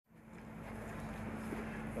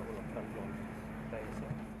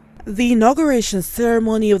The inauguration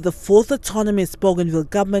ceremony of the fourth autonomous Bougainville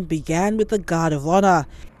government began with a guard of honor.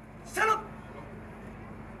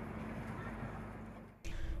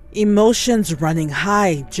 Emotions running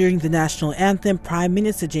high. During the national anthem, Prime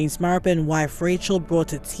Minister James Marape and wife Rachel brought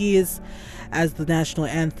to tears as the national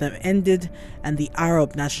anthem ended and the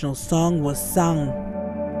AROB national song was sung.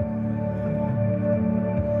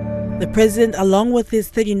 The president, along with his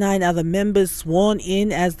 39 other members, sworn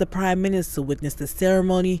in as the Prime Minister, witnessed the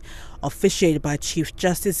ceremony officiated by Chief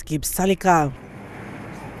Justice Gibbs Salika.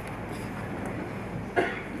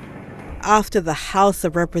 After the House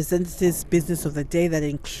of Representatives business of the day that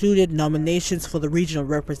included nominations for the regional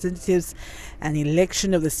representatives and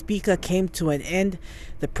election of the Speaker came to an end,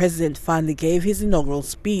 the President finally gave his inaugural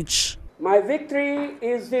speech. My victory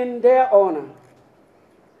is in their honor.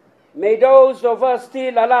 May those of us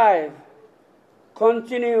still alive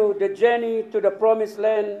continue the journey to the promised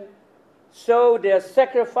land so their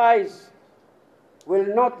sacrifice will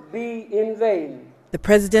not be in vain. The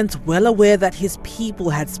president, well aware that his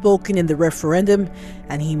people had spoken in the referendum,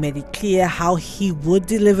 and he made it clear how he would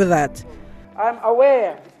deliver that. I'm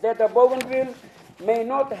aware that the Bougainville may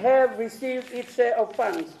not have received its share of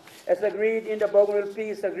funds as agreed in the Bougainville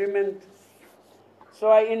Peace Agreement, so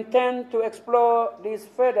I intend to explore this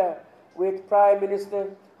further with Prime Minister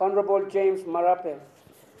Honorable James Marape.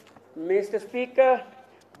 Mr. Speaker,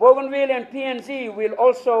 Bougainville and PNG will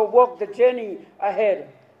also walk the journey ahead,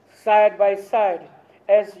 side by side,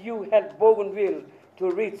 as you help Bougainville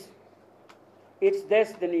to reach its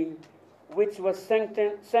destiny, which was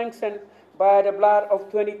sanctioned by the blood of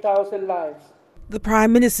 20,000 lives. The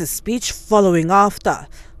Prime Minister's speech following after,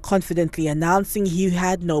 confidently announcing he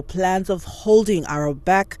had no plans of holding AROB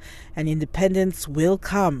back and independence will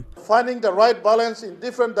come. Finding the right balance in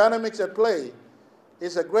different dynamics at play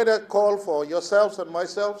is a greater call for yourselves and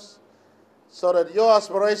myself, so that your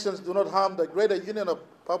aspirations do not harm the greater union of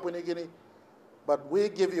Papua New Guinea, but we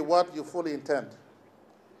give you what you fully intend.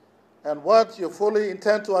 And what you fully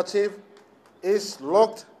intend to achieve is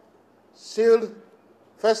locked, sealed,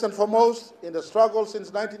 first and foremost, in the struggle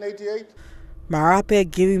since 1988. Marape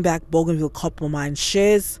giving back Bougainville Copper Mine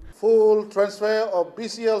shares. Full transfer of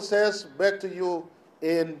BCL shares back to you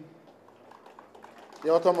in the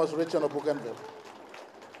autonomous region of Bougainville.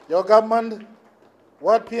 Your government,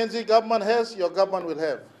 what PNG government has, your government will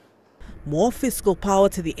have. More fiscal power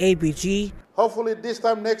to the ABG. Hopefully this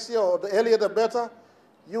time next year, or the earlier the better,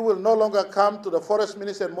 you will no longer come to the Forest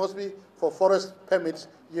Minister in Mosby for forest permits.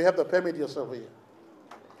 You have the permit yourself here.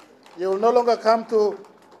 You will no longer come to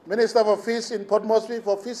Minister for Fish in Port Moresby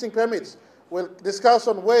for fishing permits. We'll discuss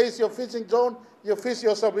on where is your fishing zone, you fish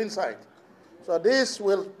yourself inside. So this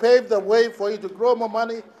will pave the way for you to grow more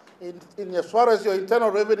money in as far as your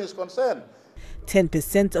internal revenue is concerned.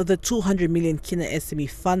 10% of the 200 million Kina SME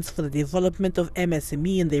funds for the development of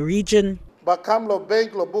MSME in the region. Bakam lo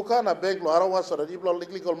bank lo buka na bank lo arawa so that if lo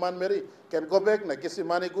legal man meri can go back na kisi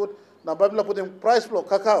money good na babla put in price lo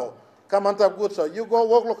cacao come on top good, so you go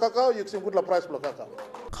work lo cacao you can good la price lo cacao.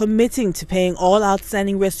 Committing to paying all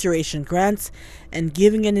outstanding restoration grants and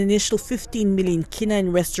giving an initial 15 million Kina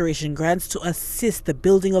in restoration grants to assist the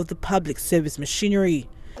building of the public service machinery.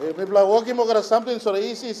 People are working on something so the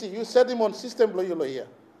ECC, you set him on system lo you lo here.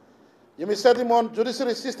 You may set him on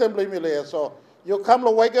judiciary system lo you here, so you come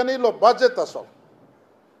lo waikani lo budget aso.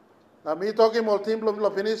 Now me talking about team lo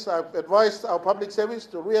finish, I've advised our public service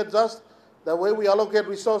to readjust the way we allocate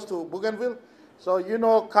resource to Bougainville. So, you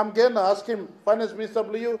know, come again, ask him, Finance Minister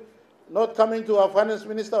Blue, not coming to our Finance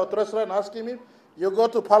Minister or Treasurer and asking him, you go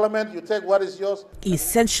to Parliament, you take what is yours.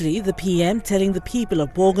 Essentially, the PM telling the people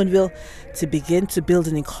of Bougainville to begin to build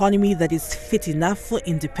an economy that is fit enough for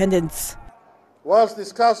independence. Whilst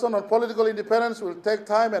discussion on political independence will take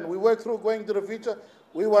time and we work through going to the future,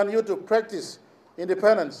 we want you to practice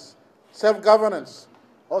independence, self-governance,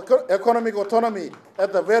 economic autonomy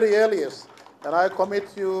at the very earliest. And I commit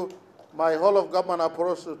you my whole of government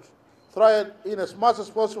approach to try in as much as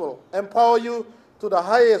possible, empower you to the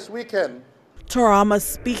highest we can. Toroama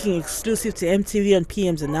speaking exclusive to EMTV on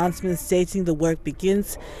PM's announcement, stating the work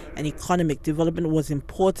begins and economic development was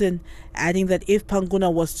important, adding that if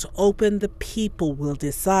Panguna was to open, the people will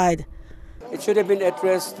decide. It should have been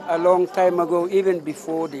addressed a long time ago, even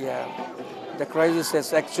before the crisis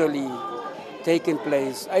has actually taken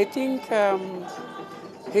place. I think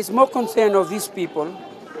he's more concerned of these people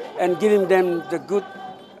and giving them the good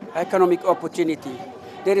economic opportunity.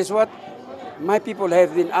 That is what my people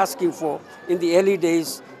have been asking for in the early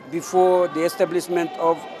days before the establishment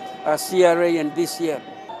of CRA and this year.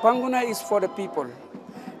 Panguna is for the people,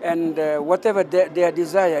 and whatever their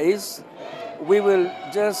desire is, we will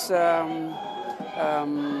just help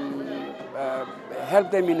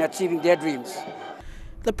them in achieving their dreams.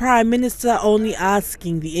 The Prime Minister only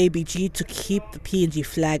asking the ABG to keep the PNG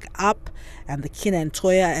flag up and the Kina and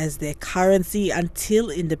Toya as their currency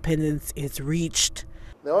until independence is reached.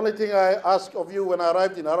 The only thing I asked of you when I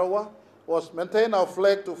arrived in Arawa was maintain our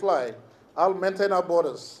flag to fly. I'll maintain our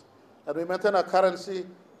borders. And we maintain our currency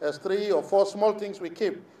as 3 or 4 small things we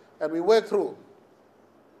keep and we work through.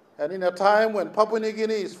 And in a time when Papua New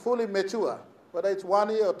Guinea is fully mature, whether it's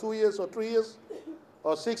 1 year or 2 years or 3 years,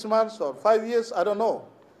 or 6 months or 5 years, I don't know.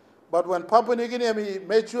 But when Papua New Guinea may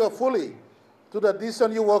mature fully to the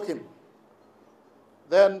decision you work in,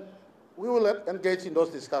 then we will engage in those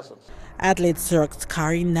discussions. Adelaide Siraks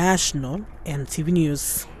Kari, National, EMTV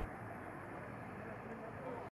News.